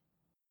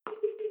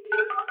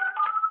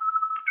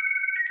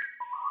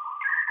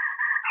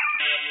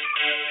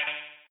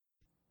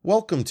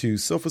Welcome to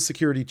Sofa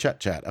Security Chet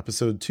Chat,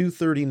 episode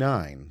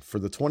 239 for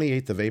the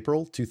 28th of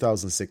April,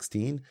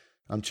 2016.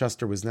 I'm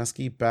Chester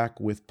Wisniewski, back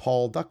with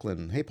Paul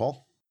Ducklin. Hey,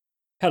 Paul.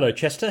 Hello,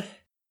 Chester.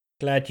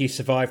 Glad you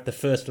survived the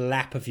first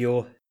lap of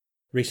your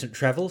recent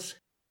travels.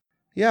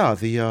 Yeah,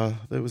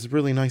 it was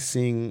really nice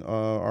seeing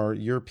our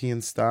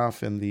European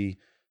staff and the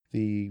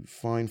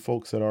fine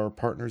folks that are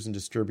partners and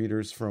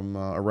distributors from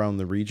around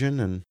the region,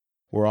 and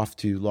we're off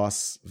to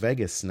Las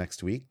Vegas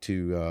next week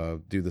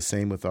to do the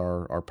same with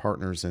our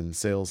partners in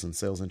sales and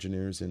sales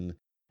engineers in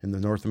the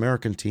North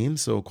American team.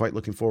 So quite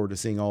looking forward to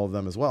seeing all of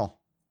them as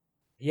well.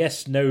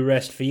 Yes, no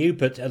rest for you,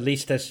 but at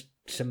least there's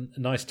some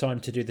nice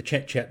time to do the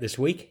Chet Chat this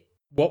week.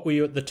 What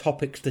were the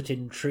topics that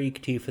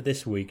intrigued you for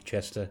this week,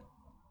 Chester?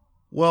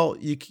 Well,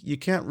 you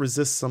can't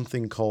resist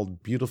something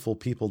called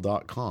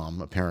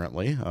beautifulpeople.com,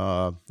 apparently.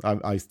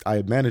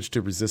 I managed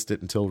to resist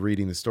it until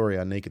reading the story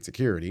on Naked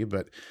Security,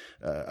 but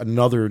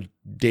another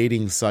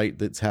dating site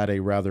that's had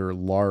a rather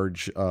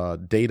large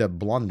data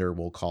blunder,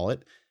 we'll call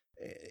it.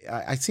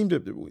 I seem to,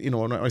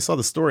 when I saw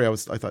the story, I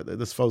thought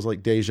this feels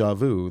like deja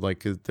vu.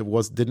 Like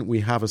didn't we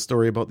have a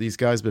story about these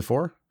guys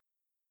before?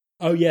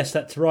 Oh, yes,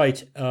 that's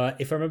right.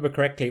 If I remember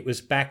correctly, it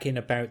was back in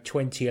about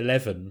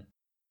 2011.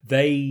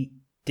 They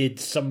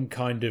did some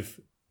kind of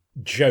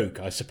joke.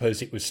 I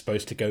suppose it was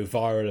supposed to go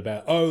viral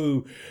about,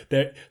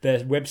 their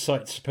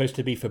website's supposed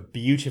to be for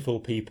beautiful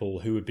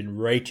people who had been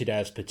rated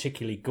as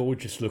particularly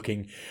gorgeous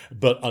looking,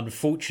 but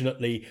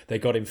unfortunately they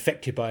got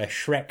infected by a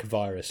Shrek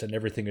virus and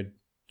everything had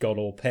gone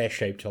all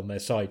pear-shaped on their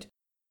site.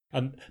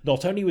 And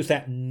not only was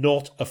that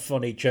not a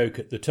funny joke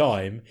at the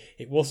time,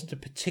 it wasn't a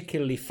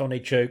particularly funny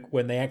joke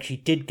when they actually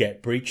did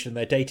get breached and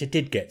their data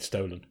did get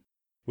stolen,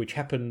 which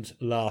happened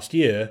last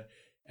year.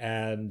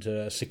 And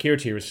a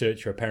security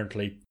researcher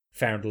apparently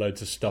found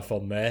loads of stuff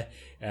on there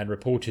and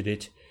reported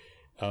it.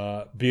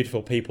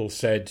 Beautiful People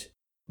said,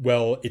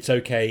 well, it's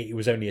okay, it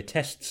was only a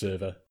test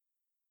server.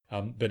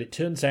 But it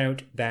turns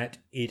out that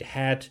it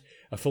had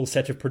a full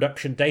set of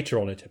production data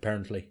on it,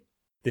 apparently.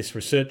 This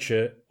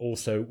researcher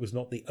also was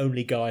not the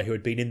only guy who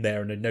had been in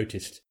there and had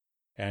noticed.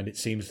 And it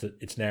seems that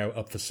it's now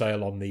up for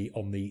sale on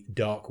the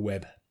dark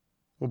web.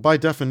 Well, by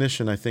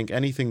definition, I think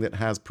anything that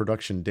has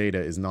production data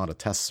is not a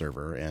test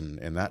server,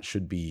 and that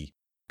should be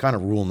kind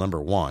of rule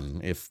number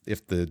one. If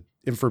the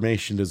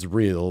information is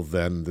real,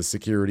 then the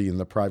security and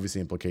the privacy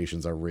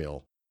implications are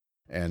real.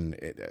 And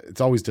it's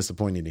always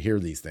disappointing to hear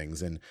these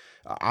things. And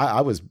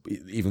I was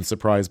even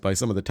surprised by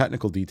some of the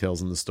technical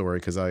details in the story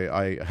because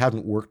I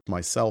hadn't worked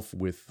myself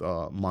with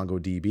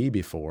MongoDB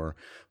before,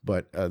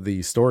 but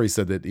the story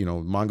said that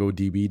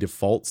MongoDB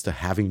defaults to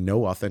having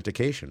no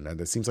authentication, and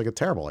it seems like a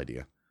terrible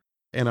idea.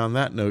 And on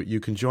that note, you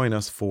can join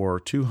us for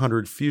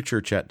 200 future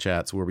Chet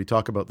Chats where we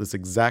talk about this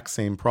exact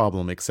same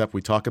problem, except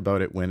we talk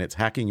about it when it's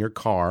hacking your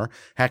car,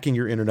 hacking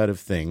your Internet of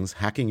Things,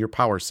 hacking your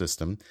power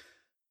system.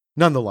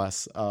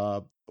 Nonetheless,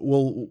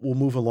 we'll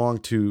move along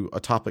to a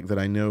topic that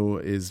I know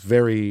is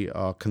very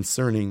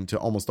concerning to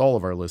almost all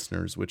of our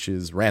listeners, which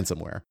is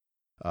ransomware.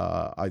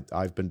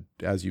 I've been,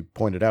 as you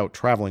pointed out,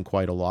 traveling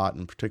quite a lot,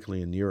 and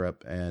particularly in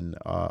Europe, and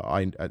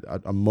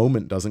a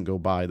moment doesn't go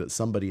by that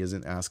somebody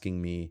isn't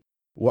asking me,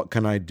 what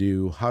can I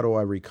do? How do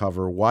I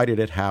recover? Why did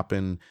it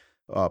happen?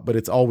 But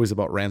it's always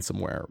about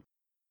ransomware.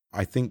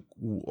 I think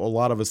a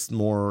lot of us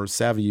more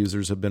savvy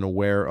users have been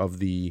aware of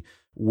the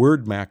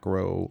word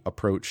macro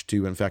approach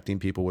to infecting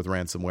people with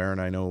ransomware. And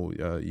I know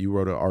you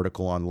wrote an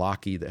article on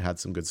Locky that had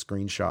some good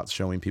screenshots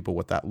showing people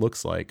what that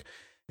looks like.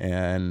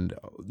 And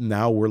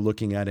now we're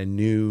looking at a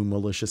new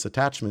malicious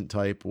attachment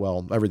type.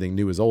 Well, everything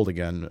new is old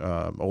again.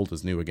 Old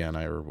is new again,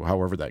 or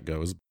however that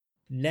goes.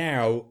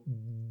 Now,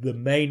 the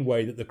main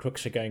way that the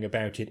crooks are going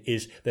about it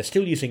is they're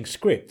still using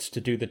scripts to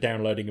do the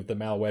downloading of the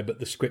malware, but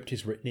the script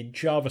is written in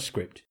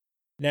JavaScript.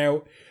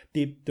 Now,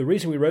 the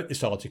reason we wrote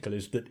this article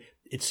is that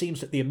it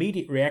seems that the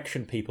immediate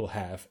reaction people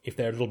have, if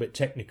they're a little bit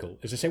technical,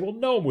 is they say, well,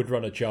 no one would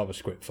run a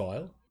JavaScript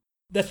file.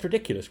 That's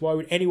ridiculous. Why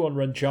would anyone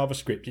run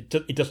JavaScript?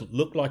 It doesn't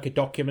look like a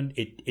document.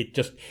 It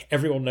just,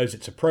 everyone knows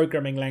it's a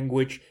programming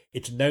language.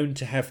 It's known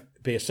to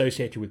be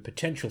associated with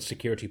potential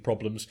security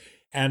problems.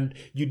 And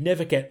you'd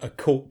never get a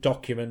court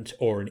document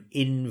or an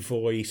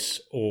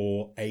invoice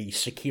or a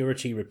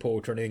security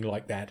report or anything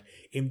like that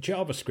in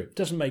JavaScript.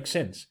 Doesn't make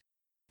sense.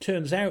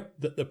 Turns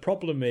out that the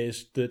problem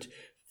is that,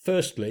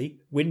 firstly,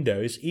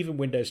 Windows, even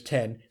Windows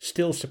 10,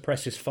 still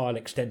suppresses file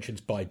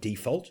extensions by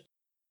default.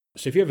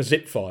 So if you have a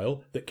zip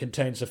file that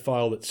contains a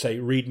file that's, say,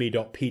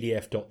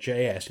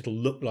 readme.pdf.js, it'll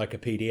look like a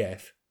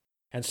PDF.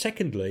 And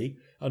secondly,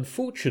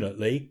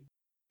 unfortunately,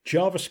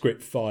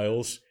 JavaScript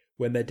files,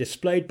 when they're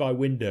displayed by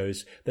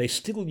Windows, they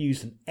still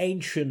use an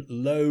ancient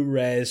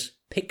low-res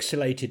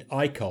pixelated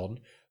icon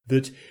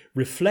that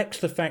reflects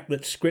the fact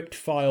that script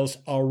files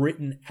are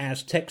written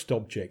as text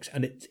objects.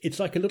 And it's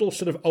like a little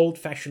sort of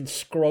old-fashioned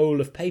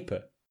scroll of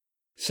paper.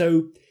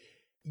 So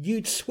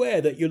you'd swear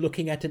that you're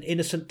looking at an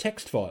innocent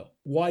text file.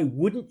 Why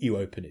wouldn't you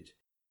open it?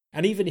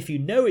 And even if you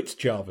know it's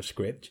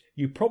JavaScript,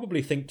 you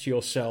probably think to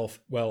yourself,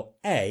 well,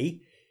 A,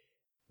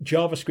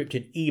 JavaScript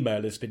in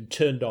email has been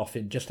turned off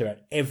in just about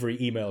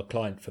every email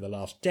client for the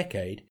last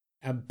decade.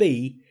 And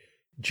B,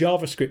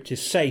 JavaScript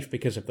is safe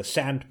because of the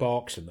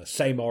sandbox and the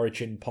same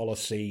origin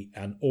policy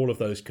and all of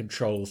those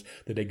controls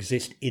that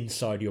exist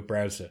inside your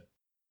browser.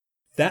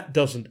 That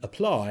doesn't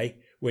apply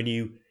when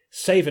you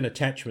save an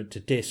attachment to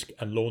disk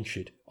and launch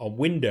it. On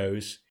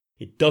Windows,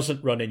 it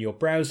doesn't run in your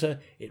browser,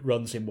 it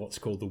runs in what's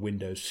called the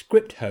Windows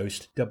Script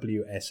Host,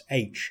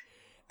 WSH,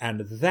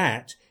 and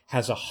that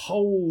has a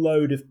whole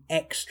load of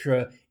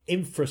extra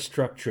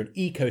infrastructure and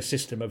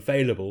ecosystem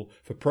available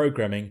for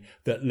programming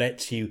that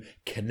lets you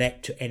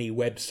connect to any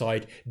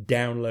website,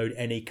 download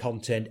any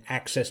content,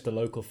 access the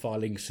local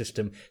filing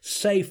system,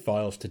 save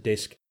files to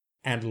disk,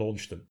 and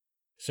launch them.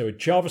 So a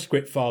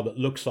JavaScript file that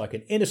looks like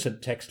an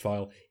innocent text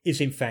file is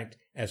in fact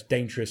as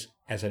dangerous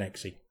as an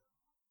exe.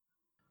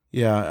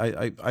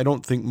 Yeah, I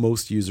don't think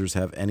most users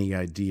have any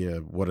idea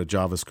what a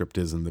JavaScript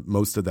is, and that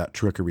most of that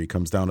trickery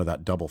comes down to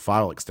that double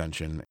file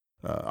extension.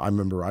 I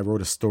remember I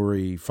wrote a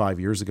story 5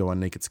 years ago on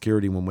Naked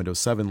Security when Windows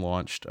 7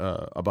 launched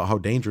about how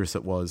dangerous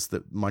it was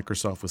that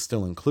Microsoft was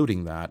still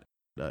including that.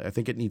 I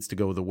think it needs to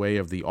go the way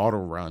of the auto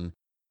run.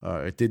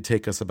 It did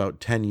take us about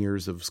 10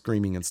 years of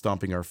screaming and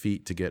stomping our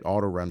feet to get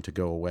auto run to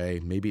go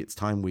away. Maybe it's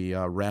time we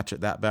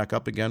ratchet that back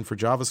up again for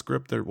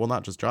JavaScript. Well,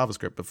 not just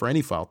JavaScript, but for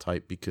any file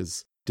type,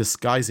 because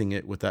disguising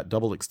it with that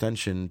double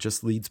extension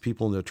just leads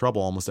people into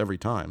trouble almost every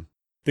time.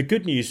 The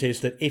good news is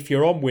that if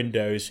you're on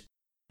Windows,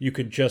 you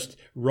can just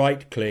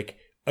right-click,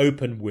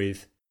 open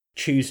with,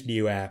 choose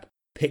new app,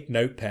 pick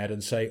Notepad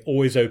and say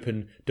always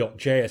open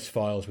 .js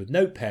files with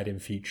Notepad in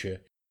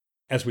future.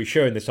 As we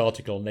show in this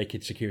article on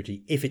Naked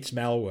Security, if it's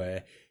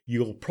malware,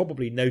 you'll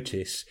probably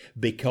notice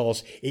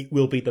because it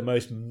will be the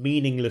most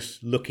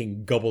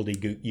meaningless-looking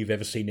gobbledygook you've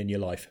ever seen in your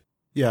life.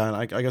 Yeah, and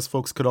I guess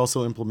folks could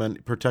also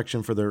implement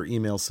protection for their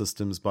email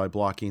systems by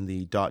blocking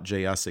the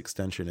 .js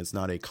extension. It's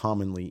not a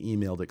commonly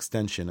emailed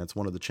extension. It's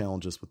one of the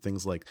challenges with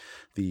things like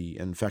the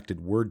infected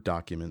Word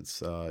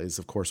documents is,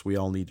 of course, we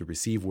all need to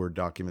receive Word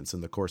documents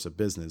in the course of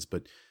business,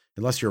 but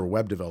unless you're a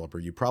web developer,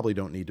 you probably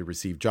don't need to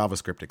receive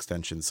JavaScript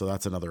extensions, so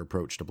that's another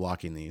approach to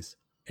blocking these.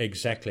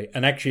 Exactly.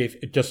 And actually,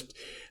 if just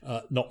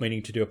not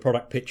meaning to do a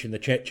product pitch in the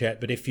chat,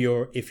 but if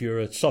you're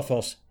a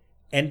Sophos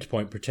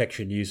endpoint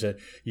protection user,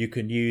 you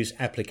can use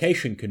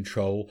application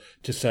control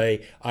to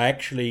say, I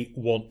actually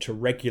want to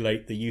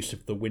regulate the use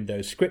of the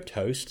Windows script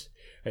host.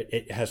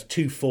 It has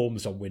two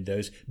forms on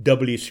Windows,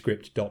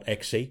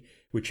 wscript.exe,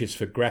 which is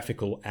for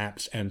graphical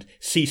apps, and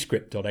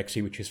cscript.exe,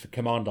 which is for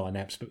command line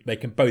apps, but they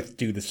can both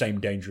do the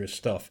same dangerous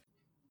stuff.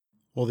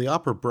 Well, the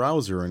Opera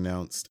browser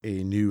announced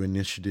a new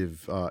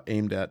initiative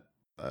aimed at,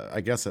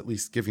 I guess, at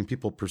least giving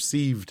people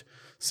perceived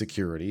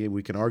security.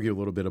 We can argue a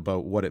little bit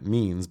about what it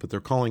means, but they're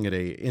calling it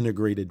a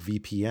integrated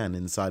VPN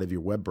inside of your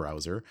web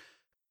browser.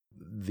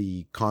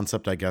 The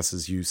concept, I guess,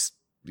 is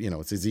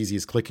it's as easy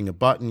as clicking a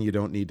button. You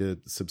don't need to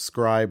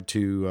subscribe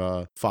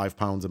to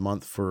 £5 a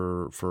month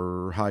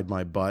for Hide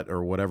My Butt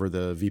or whatever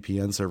the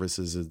VPN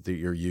services that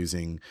you're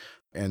using,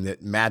 and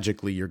that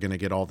magically you're going to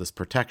get all this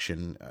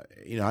protection.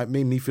 It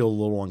made me feel a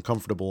little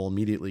uncomfortable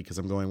immediately because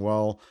I'm going,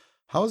 well,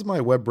 how is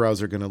my web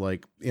browser going to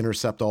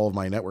intercept all of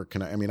my network?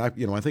 I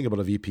think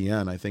about a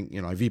VPN. I think,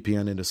 I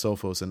VPN into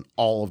Sophos and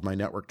all of my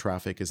network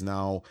traffic is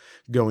now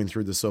going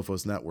through the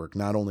Sophos network.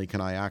 Not only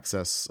can I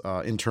access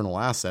internal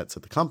assets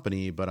at the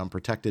company, but I'm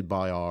protected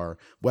by our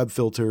web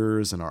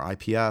filters and our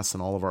IPS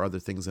and all of our other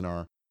things in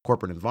our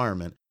corporate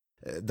environment.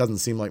 It doesn't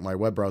seem like my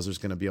web browser is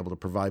going to be able to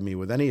provide me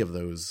with any of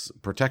those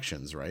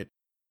protections, right?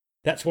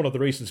 That's one of the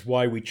reasons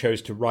why we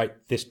chose to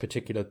write this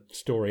particular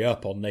story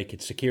up on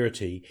Naked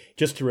Security,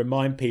 just to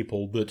remind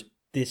people that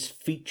this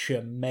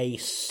feature may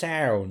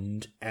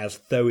sound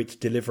as though it's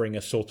delivering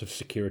a sort of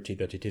security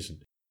that it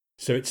isn't.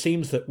 So it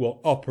seems that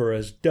what Opera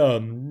has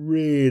done,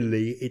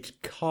 really, it's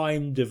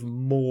kind of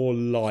more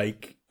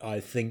like, I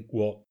think,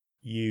 what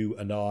you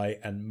and I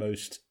and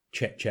most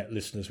Chet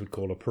listeners would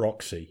call a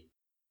proxy,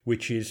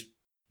 which is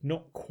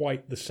not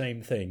quite the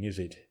same thing, is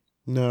it?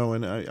 No,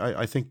 and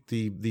I think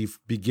the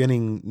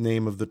beginning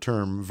name of the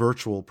term,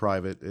 virtual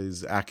private,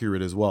 is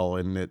accurate as well,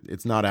 and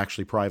it's not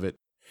actually private.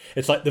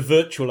 It's like the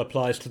virtual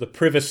applies to the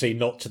privacy,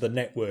 not to the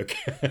network.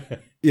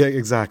 Yeah,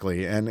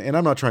 exactly. And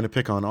I'm not trying to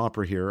pick on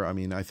Opera here. I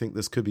mean, I think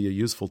this could be a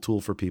useful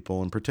tool for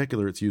people. In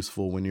particular, it's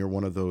useful when you're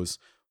one of those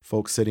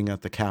folks sitting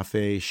at the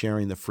cafe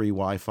sharing the free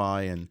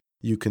Wi-Fi, and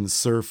you can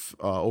surf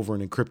over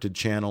an encrypted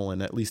channel,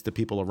 and at least the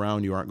people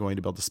around you aren't going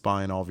to be able to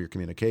spy on all of your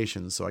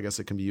communications. So I guess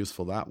it can be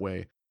useful that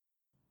way.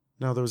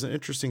 Now, there was an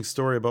interesting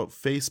story about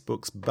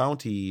Facebook's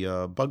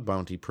bug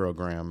bounty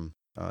program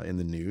in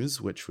the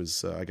news, which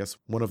was, I guess,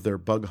 one of their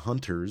bug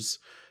hunters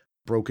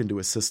broke into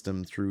a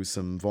system through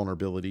some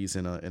vulnerabilities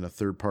in a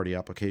third-party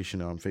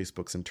application on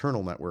Facebook's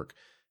internal network,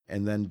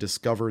 and then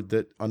discovered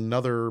that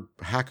another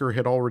hacker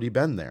had already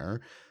been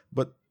there.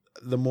 But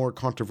the more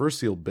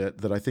controversial bit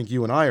that I think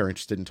you and I are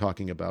interested in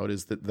talking about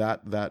is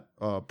that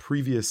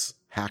previous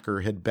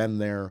hacker had been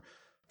there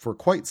for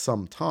quite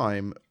some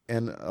time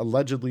and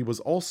allegedly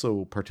was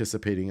also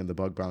participating in the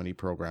bug bounty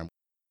program.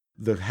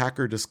 the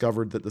hacker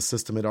discovered that the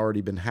system had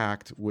already been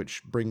hacked,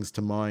 which brings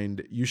to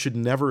mind, you should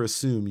never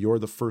assume you're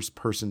the first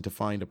person to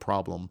find a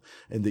problem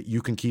and that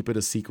you can keep it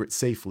a secret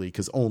safely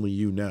because only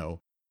you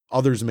know.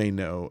 Others may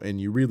know,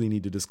 and you really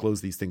need to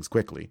disclose these things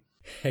quickly.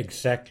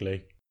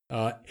 Exactly.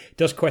 It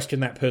does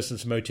question that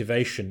person's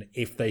motivation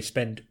if they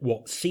spend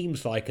what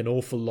seems like an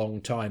awful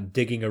long time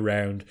digging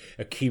around,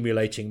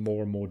 accumulating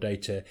more and more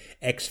data,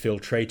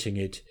 exfiltrating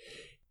it.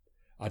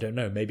 I don't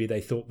know, maybe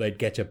they thought they'd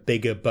get a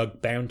bigger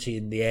bug bounty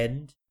in the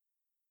end.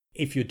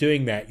 If you're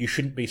doing that, you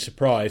shouldn't be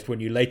surprised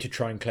when you later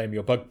try and claim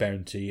your bug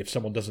bounty if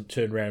someone doesn't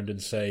turn around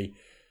and say,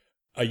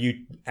 are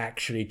you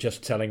actually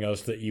just telling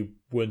us that you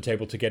weren't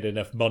able to get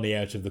enough money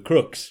out of the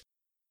crooks?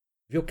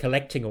 If you're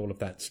collecting all of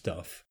that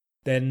stuff,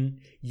 then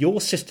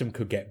your system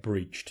could get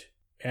breached.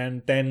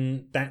 And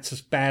then that's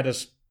as bad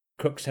as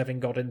crooks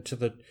having got into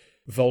the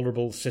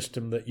vulnerable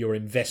system that you're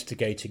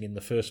investigating in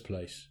the first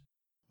place.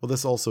 Well,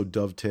 this also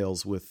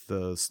dovetails with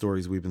the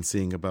stories we've been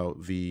seeing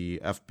about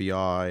the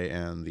FBI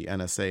and the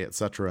NSA, et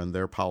cetera, and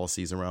their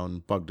policies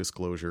around bug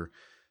disclosure.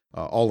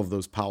 All of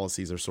those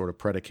policies are sort of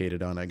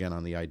predicated on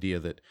the idea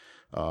that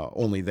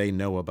only they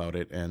know about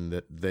it and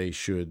that they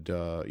should,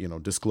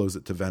 disclose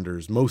it to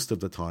vendors most of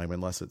the time,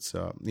 unless it's,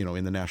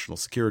 in the national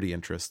security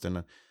interest.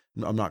 And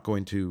I'm not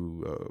going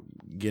to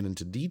get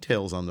into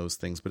details on those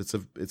things, but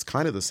it's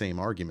kind of the same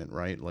argument,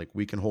 right? Like,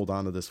 we can hold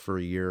on to this for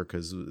a year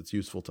because it's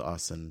useful to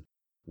us and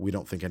we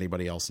don't think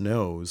anybody else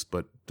knows,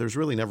 but there's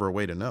really never a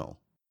way to know.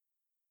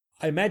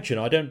 I imagine,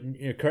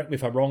 correct me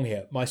if I'm wrong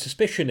here, my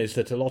suspicion is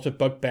that a lot of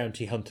bug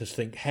bounty hunters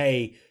think,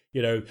 hey,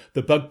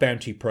 the bug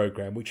bounty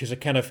program, which is a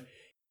kind of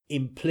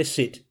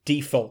implicit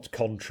default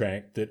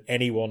contract that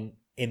anyone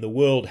in the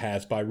world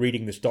has by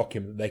reading this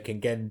document, they can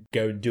again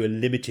go and do a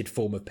limited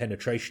form of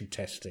penetration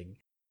testing.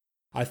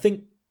 I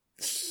think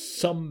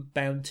some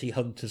bounty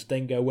hunters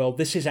then go, well,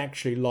 this is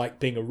actually like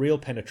being a real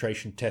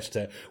penetration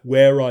tester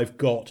where I've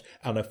got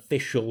an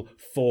official,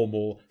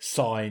 formal,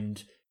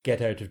 signed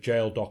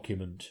get-out-of-jail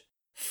document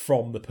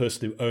from the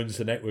person who owns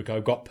the network.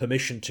 I've got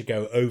permission to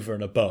go over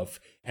and above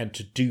and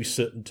to do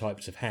certain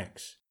types of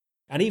hacks.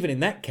 And even in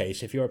that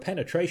case, if you're a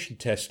penetration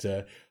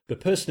tester, the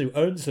person who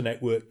owns the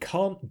network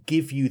can't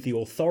give you the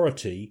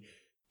authority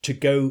to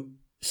go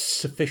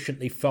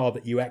sufficiently far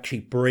that you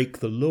actually break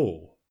the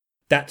law.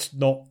 That's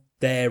not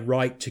their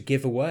right to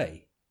give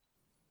away.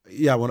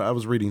 Yeah, when I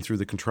was reading through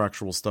the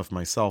contractual stuff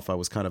myself, I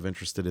was kind of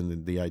interested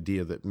in the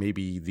idea that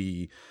maybe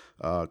the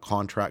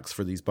contracts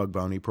for these bug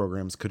bounty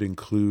programs could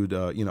include,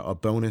 a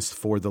bonus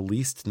for the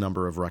least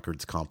number of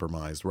records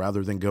compromised,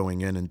 rather than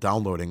going in and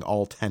downloading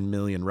all 10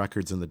 million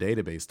records in the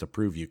database to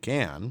prove you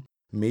can.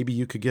 Maybe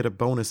you could get a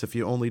bonus if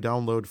you only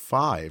download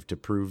 5 to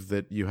prove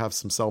that you have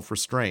some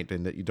self-restraint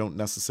and that you don't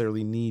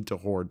necessarily need to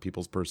hoard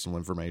people's personal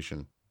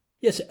information.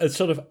 Yes, a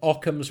sort of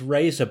Occam's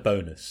razor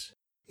bonus.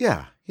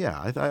 Yeah,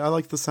 I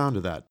like the sound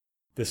of that.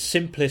 The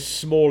simplest,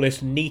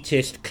 smallest,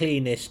 neatest,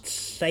 cleanest,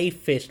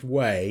 safest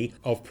way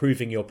of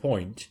proving your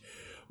point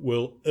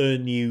will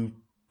earn you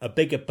a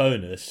bigger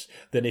bonus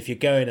than if you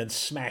go in and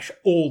smash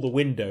all the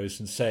windows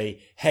and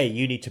say, hey,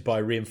 you need to buy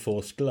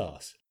reinforced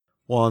glass.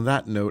 Well, on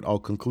that note, I'll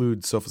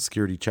conclude Sofa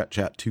Security Chat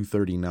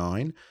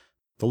 239.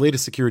 The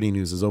latest security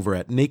news is over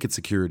at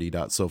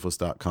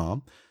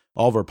nakedsecurity.sophos.com.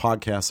 All of our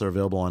podcasts are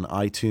available on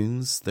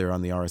iTunes. They're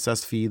on the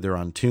RSS feed. They're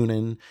on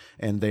TuneIn.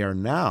 And they are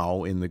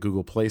now in the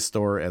Google Play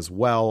Store as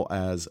well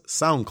as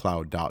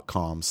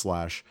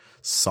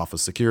soundcloud.com/Sophos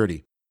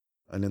Security.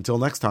 And until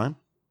next time,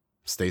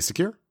 stay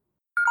secure.